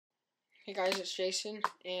Hey guys, it's Jason,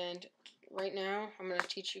 and right now I'm going to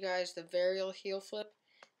teach you guys the Varial heel flip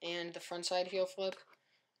and the frontside heel flip.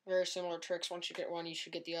 Very similar tricks. Once you get one, you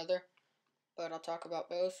should get the other, but I'll talk about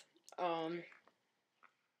both.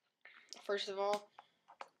 First of all,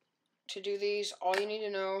 to do these, all you need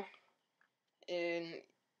to know, and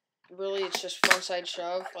really it's just frontside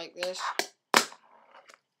shove like this,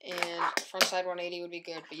 and frontside 180 would be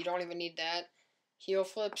good, but you don't even need that. Heel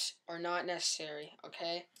flips are not necessary,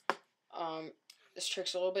 okay? This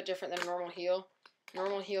trick's a little bit different than a normal heel.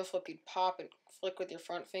 Normal heel flip, you'd pop and flick with your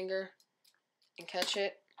front finger and catch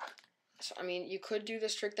it. So, I mean, you could do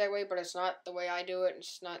this trick that way, but it's not the way I do it.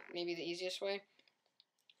 It's not maybe the easiest way.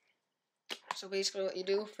 So basically what you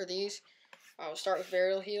do for these, we'll start with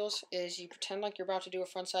varial heels, is you pretend like you're about to do a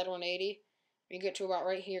frontside 180. When you get to about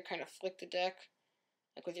right here, kind of flick the deck.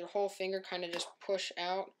 Like with your whole finger, kind of just push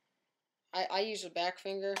out. I use the back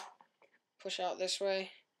finger. Push out this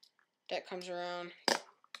way. Deck comes around.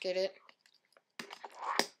 Get it?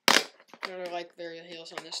 I don't really like varial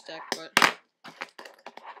heels on this deck, but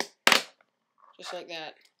just like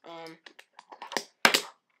that.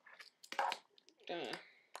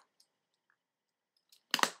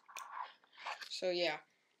 So yeah,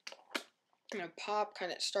 I'm gonna pop,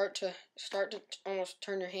 kind of start to almost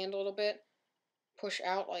turn your hand a little bit, push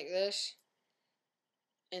out like this,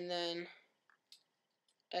 and then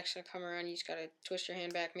deck's gonna come around. You just gotta twist your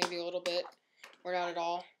hand back maybe a little bit, or not at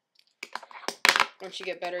all. Once you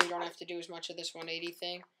get better, you don't have to do as much of this 180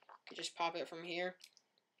 thing. You can just pop it from here,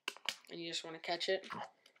 and you just want to catch it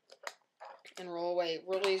and roll away.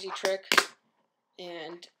 Real easy trick,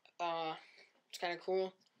 and it's kind of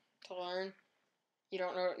cool to learn. You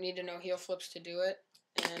don't need to know heel flips to do it,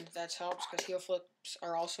 and that helps because heel flips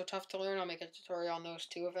are also tough to learn. I'll make a tutorial on those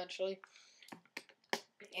too eventually.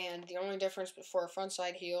 And the only difference before a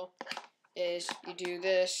frontside heel is you do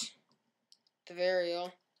this, the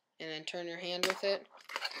varial, and then turn your hand with it.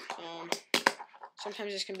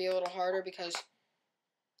 Sometimes this can be a little harder because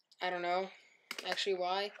I don't know actually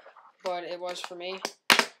why, but it was for me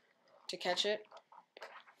to catch it.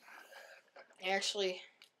 Actually,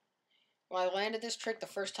 well, I landed this trick the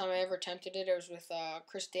first time I ever attempted it. It was with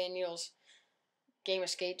Chris Daniels' Game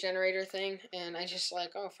of Skate Generator thing, and I just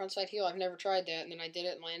like, oh, frontside heel, I've never tried that, and then I did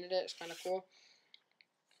it and landed it. It's kind of cool.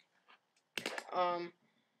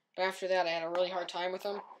 But after that, I had a really hard time with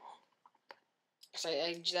them. So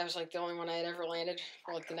that was like the only one I had ever landed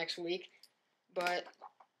for like the next week. But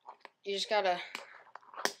you just gotta,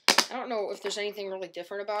 I don't know if there's anything really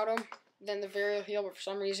different about them than the varial heel, but for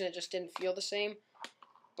some reason it just didn't feel the same.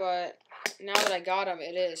 But now that I got them,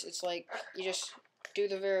 it is. It's like you just do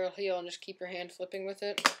the varial heel and just keep your hand flipping with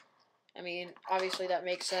it. I mean, obviously that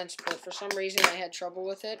makes sense, but for some reason I had trouble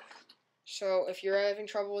with it. So if you're having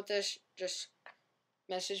trouble with this, just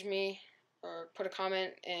message me or put a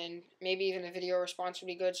comment, and maybe even a video response would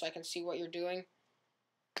be good so I can see what you're doing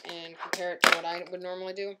and compare it to what I would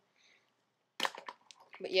normally do.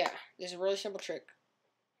 But yeah, this is a really simple trick.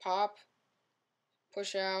 Pop,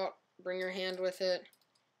 push out, bring your hand with it,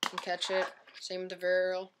 and catch it. Same with the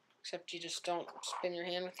varial, except you just don't spin your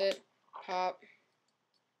hand with it. Pop,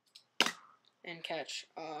 and catch.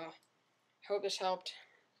 Hope this helped.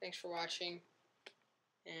 Thanks for watching,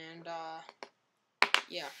 and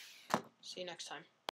yeah, see you next time.